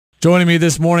Joining me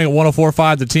this morning at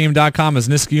 1045theteam.com is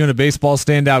Niskayuna baseball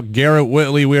standout Garrett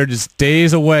Whitley. We are just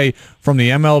days away from the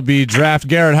MLB draft.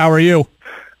 Garrett, how are you?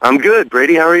 I'm good,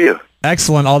 Brady. How are you?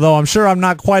 Excellent, although I'm sure I'm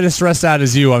not quite as stressed out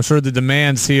as you. I'm sure the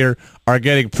demands here are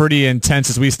getting pretty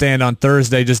intense as we stand on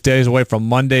Thursday, just days away from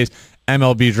Monday's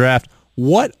MLB draft.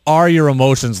 What are your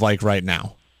emotions like right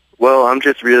now? Well, I'm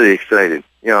just really excited.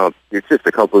 You know, it's just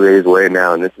a couple of days away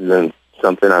now, and this has been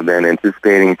something I've been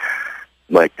anticipating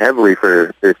heavily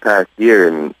for this past year,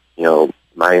 and, you know,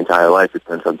 my entire life it's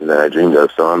been something that I dreamed of,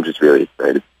 so I'm just really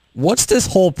excited. What's this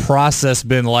whole process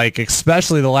been like,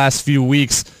 especially the last few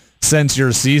weeks since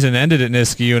your season ended at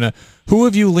Niskayuna? Who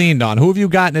have you leaned on? Who have you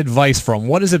gotten advice from?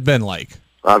 What has it been like?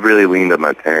 I've really leaned on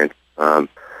my parents.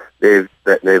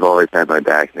 They've always had my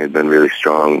back, and they've been really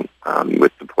strong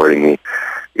with supporting me.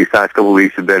 These past couple of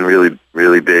weeks have been really,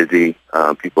 really busy.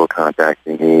 People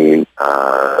contacting me.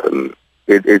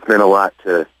 It's been a lot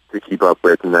to keep up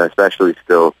with, and especially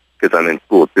still because I'm in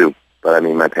school too. But I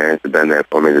mean, my parents have been there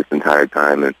for me this entire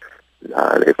time, and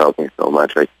they've helped me so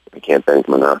much. I can't thank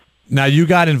them enough. Now, you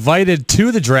got invited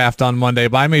to the draft on Monday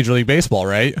by Major League Baseball,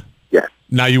 right? Yeah.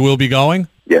 Now you will be going?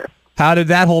 Yeah. How did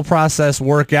that whole process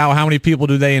work out? How many people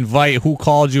do they invite? Who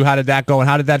called you? How did that go, and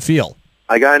how did that feel?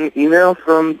 I got an email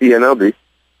from the MLB.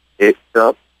 It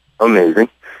felt amazing.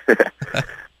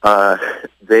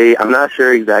 I'm not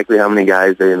sure exactly how many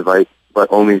guys they invite,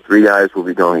 but only 3 guys will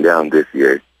be going down this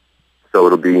year. So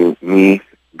it'll be me,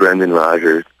 Brendan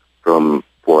Rodgers from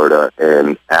Florida,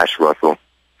 and Ash Russell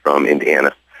from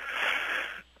Indiana.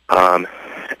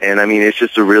 And I mean, it's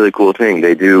just a really cool thing.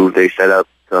 They set up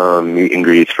some meet and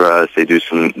greets for us. They do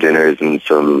some dinners and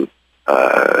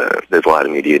there's a lot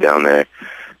of media down there.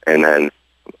 And then,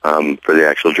 for the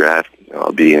actual draft,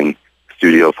 I'll be in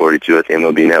Studio 42 at the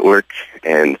MLB Network,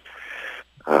 and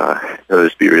it'll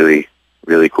just be a really,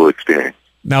 really cool experience.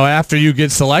 Now, after you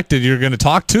get selected, you're going to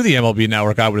talk to the MLB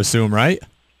Network, I would assume, right?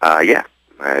 Yeah,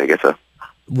 I guess so.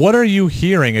 What are you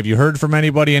hearing? Have you heard from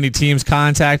anybody, any teams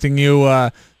contacting you,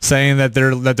 saying that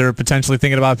they're potentially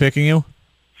thinking about picking you?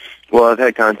 Well, I've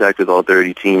had contact with all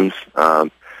 30 teams,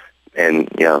 and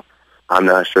you know, I'm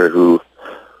not sure who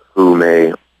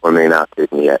may or may not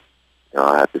pick me yet.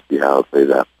 I'll have to see how it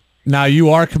plays out. Now, you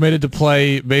are committed to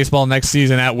play baseball next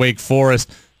season at Wake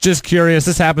Forest. Just curious,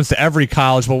 this happens to every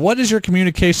college, but what is your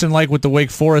communication like with the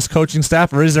Wake Forest coaching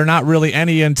staff, or is there not really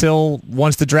any until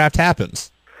once the draft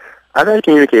happens? I've had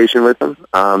communication with them.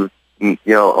 You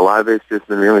know, a lot of it's just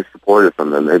been really supportive from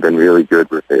them. They've been really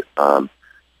good with it.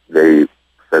 They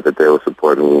said that they will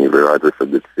support me regardless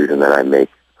of the decision that I make.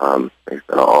 They said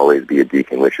I'll always be a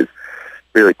Deacon, which is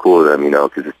really cool to them, you know,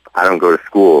 because if I don't go to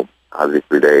school,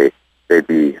 obviously they'd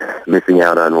be missing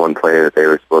out on one player that they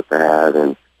were supposed to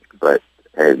have, but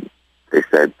they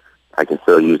said I can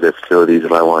still use their facilities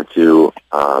if I want to.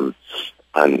 I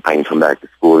can come back to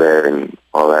school there and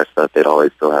all that stuff. They'd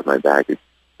always still have my back. They've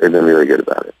been really good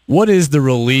about it. What is the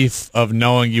relief of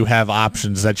knowing you have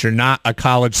options, that you're not a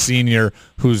college senior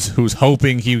who's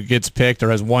hoping he gets picked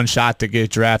or has one shot to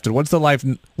get drafted? What's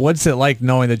it like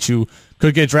knowing that you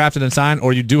could get drafted and signed,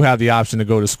 or you do have the option to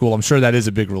go to school? I'm sure that is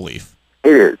a big relief.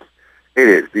 It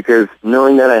is, because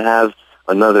knowing that I have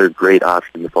another great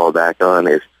option to fall back on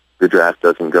if the draft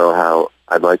doesn't go how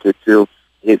I'd like it to,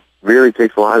 it really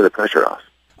takes a lot of the pressure off.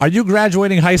 Are you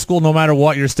graduating high school no matter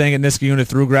what? You're staying at Niskayuna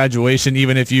through graduation,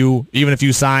 even if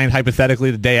you sign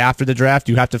hypothetically the day after the draft,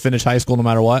 you have to finish high school no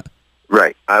matter what?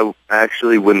 Right. I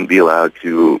actually wouldn't be allowed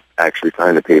to actually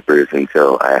sign the papers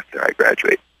until after I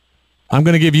graduate. I'm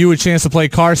going to give you a chance to play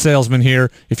car salesman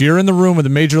here. If you're in the room with the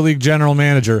Major League General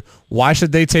Manager, why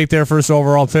should they take their first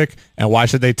overall pick, and why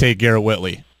should they take Garrett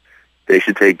Whitley? They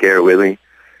should take Garrett Whitley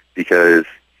because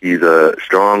he's a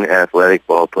strong, athletic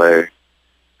ball player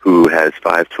who has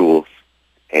 5 tools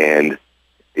and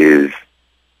is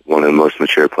one of the most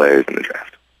mature players in the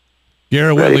draft.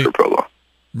 Garrett Whitley. Ready for pro ball.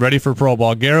 Ready for pro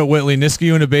ball. Garrett Whitley,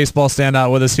 Niskayuna baseball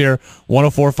standout with us here,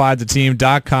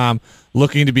 1045theteam.com,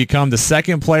 looking to become the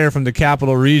second player from the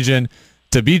Capital Region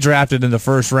to be drafted in the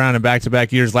first round in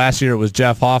back-to-back years. Last year it was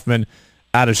Jeff Hoffman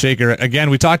out of Shaker. Again,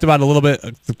 we talked about it a little bit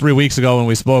 3 weeks ago when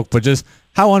we spoke, but just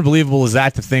how unbelievable is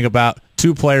that to think about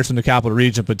 2 players from the Capital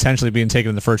Region potentially being taken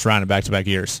in the first round in back-to-back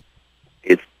years?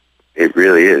 It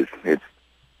really is. It's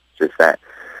just that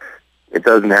it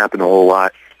doesn't happen a whole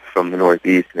lot from the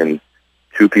Northeast, and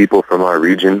 2 people from our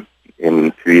region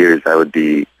in 2 years, that'd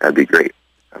be great.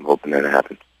 I'm hoping that it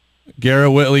happens.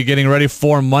 Garrett Whitley getting ready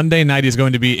for Monday night. He's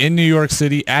going to be in New York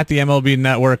City at the MLB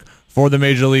Network for the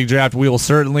Major League Draft. We will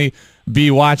certainly be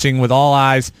watching with all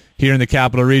eyes here in the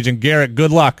Capital Region. Garrett,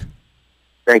 good luck.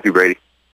 Thank you, Brady.